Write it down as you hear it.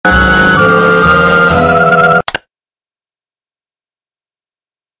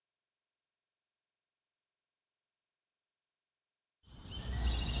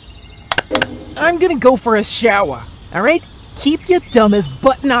I'm gonna go for a shower, alright? Keep your dumb as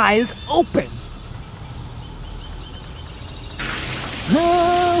button eyes open.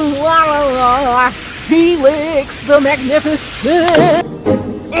 Felix the Magnificent!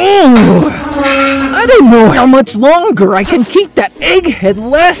 I don't know how much longer I can keep that egghead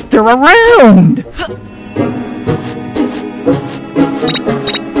Lester around!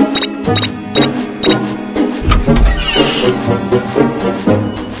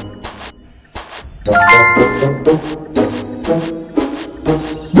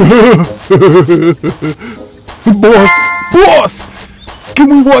 Boss! Can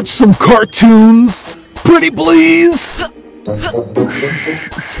we watch some cartoons? Pretty please? Boss,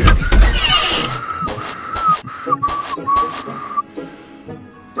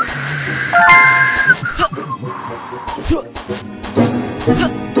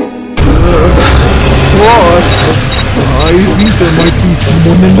 I think there might be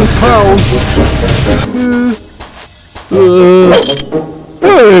someone in this house.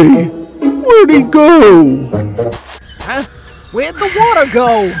 Hey, where'd he go? Huh? Where'd the water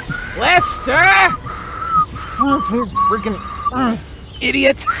go? Lester! Freaking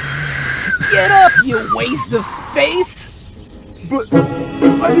idiot! Get up, you waste of space! But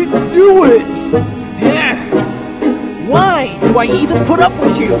I didn't do it! Yeah. Why do I even put up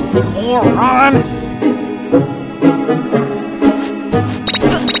with you, moron?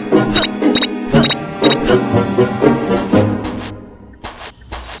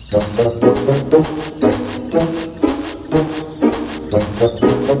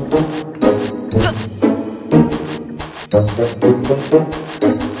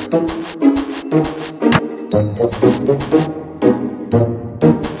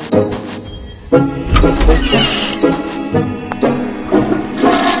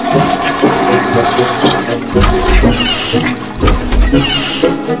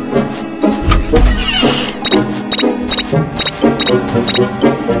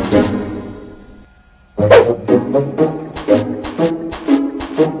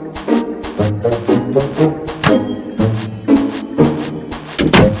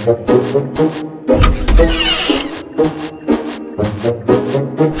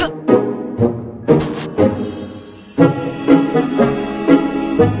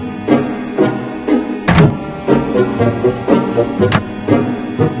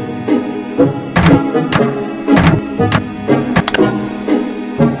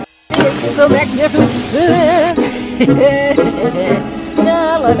 It's the Magnificent!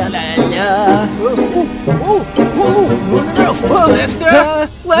 La la la la la! Lester!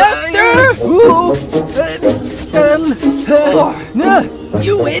 Lester!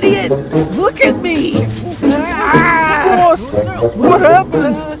 You idiot! Look at me! Boss, what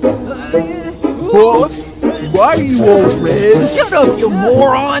happened? Boss, why are you all red? Shut up, you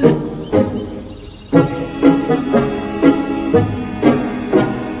moron!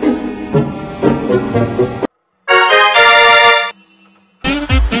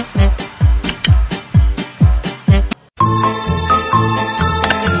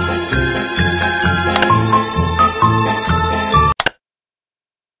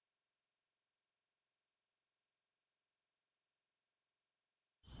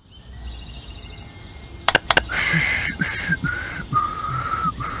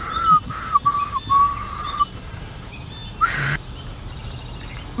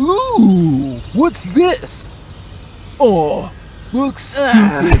 Ooh, what's this? Oh, looks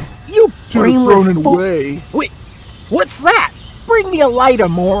stupid. You brainless thrown it fool! away. Wait, what's that? Bring me a lighter,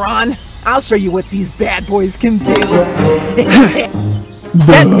 moron! I'll show you what these bad boys can do.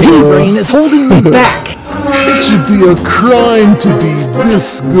 That pea brain is holding me back. It should be a crime to be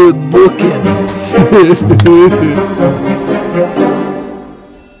this good looking.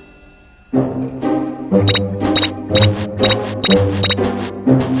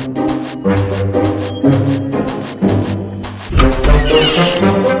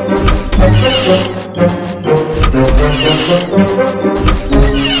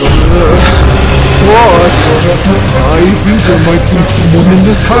 Boss, I think there might be someone in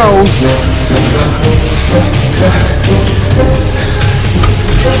this house.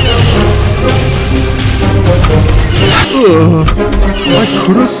 I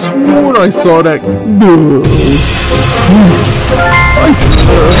could have sworn I saw that.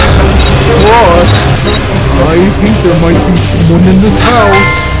 Boss, I think there might be someone in this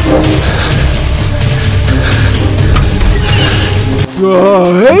house.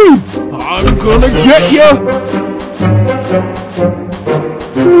 Hey, I'm gonna get ya!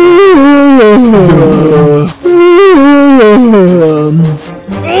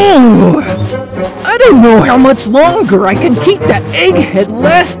 I don't know how much longer I can keep that egghead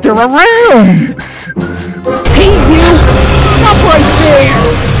Lester around! Hey you! Stop right there!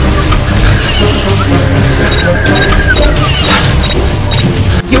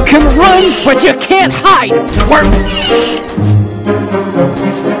 You can run, but you can't hide, twerp!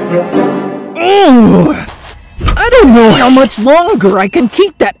 Ooh! I don't know how much longer I can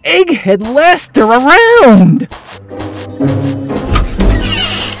keep that egghead Lester around!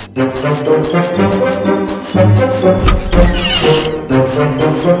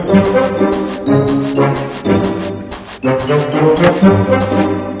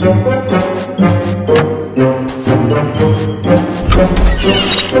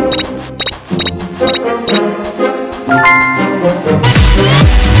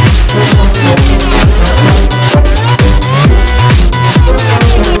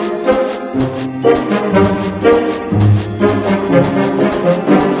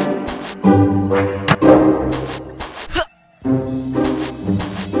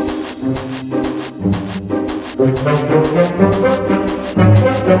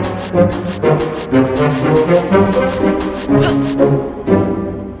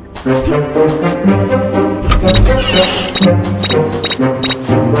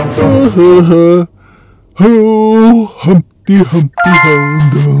 Oh, Humpty Humpty Dum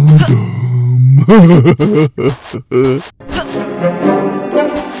Dum.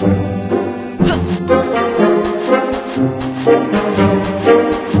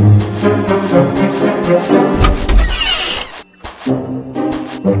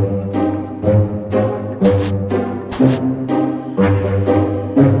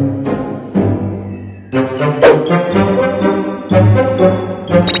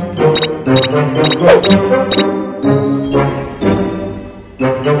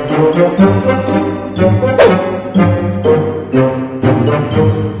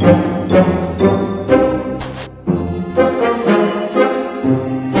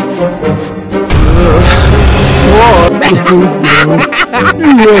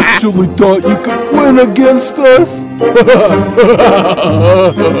 You actually thought you could win against us?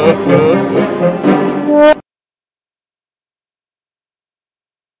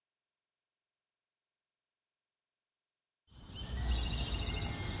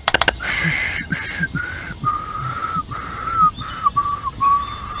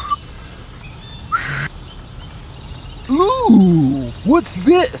 Ooh, what's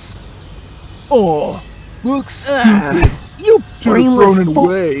this? Oh, looks stupid. You brainless thrown it fool!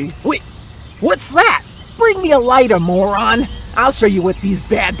 away. Wait, what's that? Bring me a lighter, moron! I'll show you what these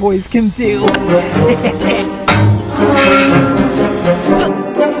bad boys can do.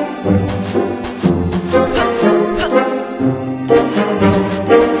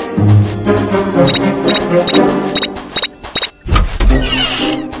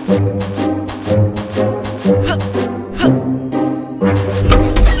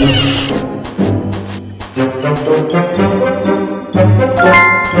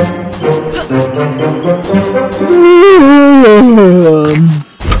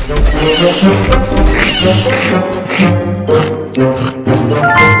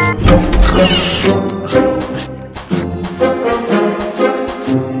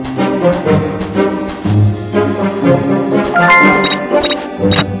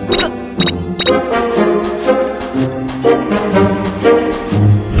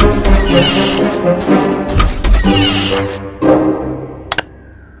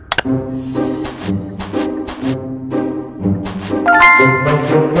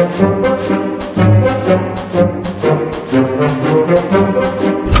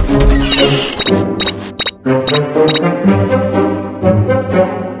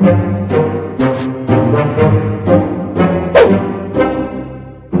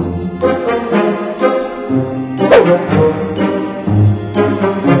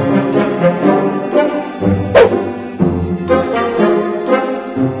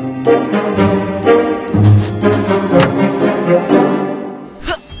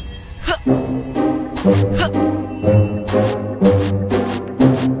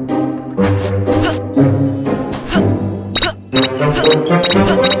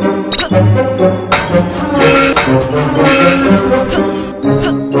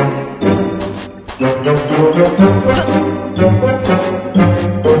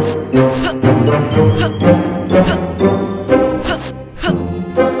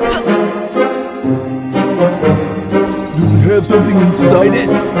 Does it have something inside it?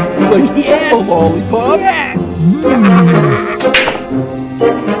 Like Yes! a lollipop? Yes!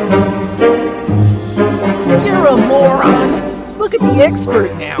 You're a moron! Look at the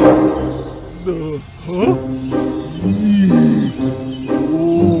expert now! Huh?